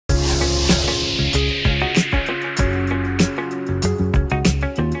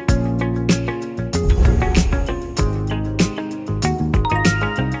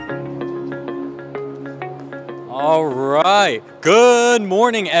Good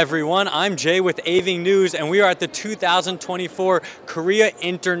morning, everyone. I'm Jay with AV News, and we are at the 2024 Korea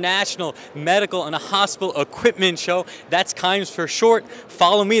International Medical and Hospital Equipment Show. That's KIMS for short.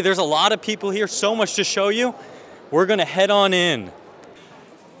 Follow me. There's a lot of people here, so much to show you. We're going to head on in.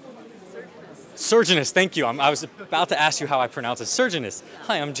 Sojinus, thank you. I was about to ask you how I pronounce it. Sojinus.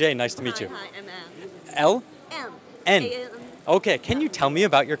 Hi, I'm Jay. Nice to meet you. Hi, I'm Ann. L? N. N. A-N. Okay, can you tell me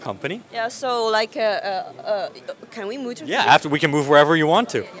about your company? Yeah, so like, can we move to Yeah, after we can move wherever you want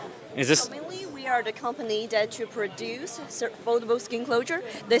to. Yeah. Is this? So mainly we are the company that to produce foldable skin closure.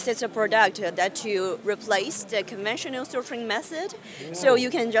 This is a product that to replace the conventional suturing method. So you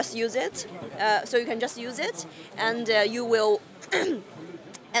can just use it. And you will.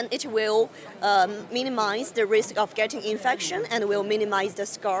 And it will minimize the risk of getting infection and will minimize the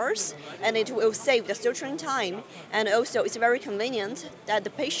scars, and it will save the suturing time. And also, it's very convenient that the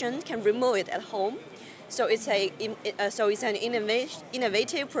patient can remove it at home. So it's an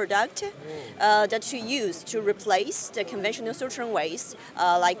innovative product that you use to replace the conventional suturing ways,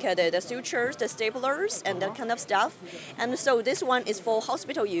 like the sutures, the staplers, and that kind of stuff. And so this one is for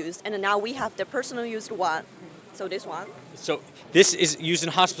hospital use, and now we have the personal use one. So this one. So this is used in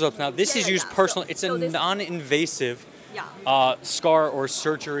hospitals. Now this is used personal. It's a non-invasive scar or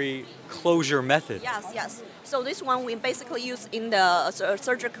surgery closure method. Yes. So this one we basically use in the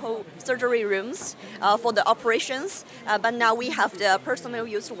surgery rooms for the operations. But now we have the personal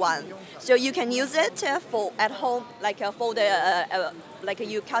use one. So you can use it for at home, like for the like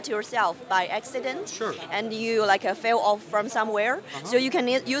you cut yourself by accident, sure. And you fell off from somewhere. So you can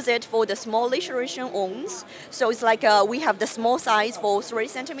use it for the small laceration wounds. So it's like we have the small size for 3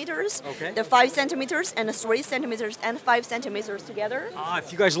 centimeters, okay. The 5 centimeters, and the 3 centimeters and 5 centimeters together.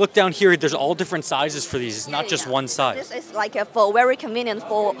 If you guys look down here, there's all different sizes for these. It's not just one size. This is for very convenient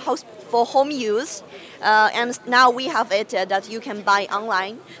for home use, and now we have it that you can buy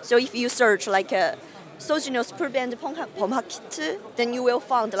online. So if you search Sojinus prevent 봉합키트, then you will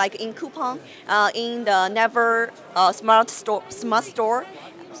find in coupon in the Never smart store.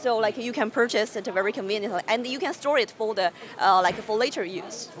 So you can purchase it very conveniently, and you can store it for the for later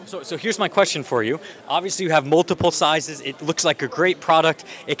use. So here's my question for you. Obviously, you have multiple sizes. It looks like a great product.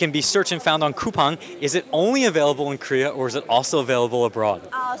 It can be searched and found on Coupang. Is it only available in Korea, or is it also available abroad?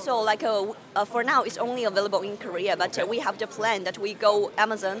 For now, it's only available in Korea, but we have the plan that we go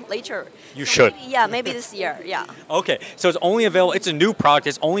Amazon later. You should. Maybe this year. Yeah. Okay, so it's only available. It's a new product.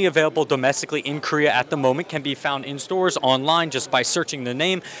 It's only available domestically in Korea at the moment. Can be found in stores online just by searching the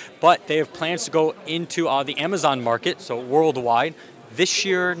name. But they have plans to go into the Amazon market, so worldwide. This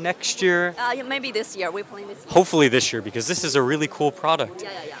year, next year? Maybe this year. We're planning this year. Hopefully this year, because this is a really cool product. Yeah.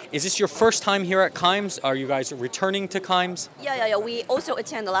 Is this your first time here at KIMS? Are you guys returning to KIMS? Yeah. We also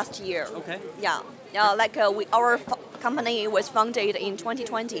attended last year. Okay. Yeah. Our company was founded in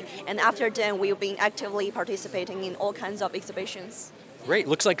 2020, and after then we've been actively participating in all kinds of exhibitions. Great.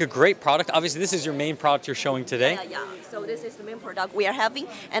 Looks like a great product. Obviously, this is your main product you're showing today. Yeah. So this is the main product we are having,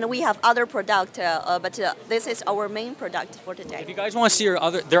 and we have other product, but this is our main product for today. If you guys want to see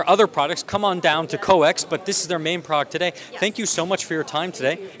their other products, come on down to COEX, but this is their main product today. Yes. Thank you so much for your time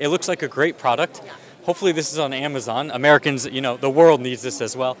today. It looks like a great product. Hopefully this is on Amazon. Americans, the world needs this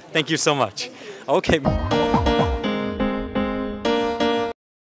as well. Thank you so much. Okay.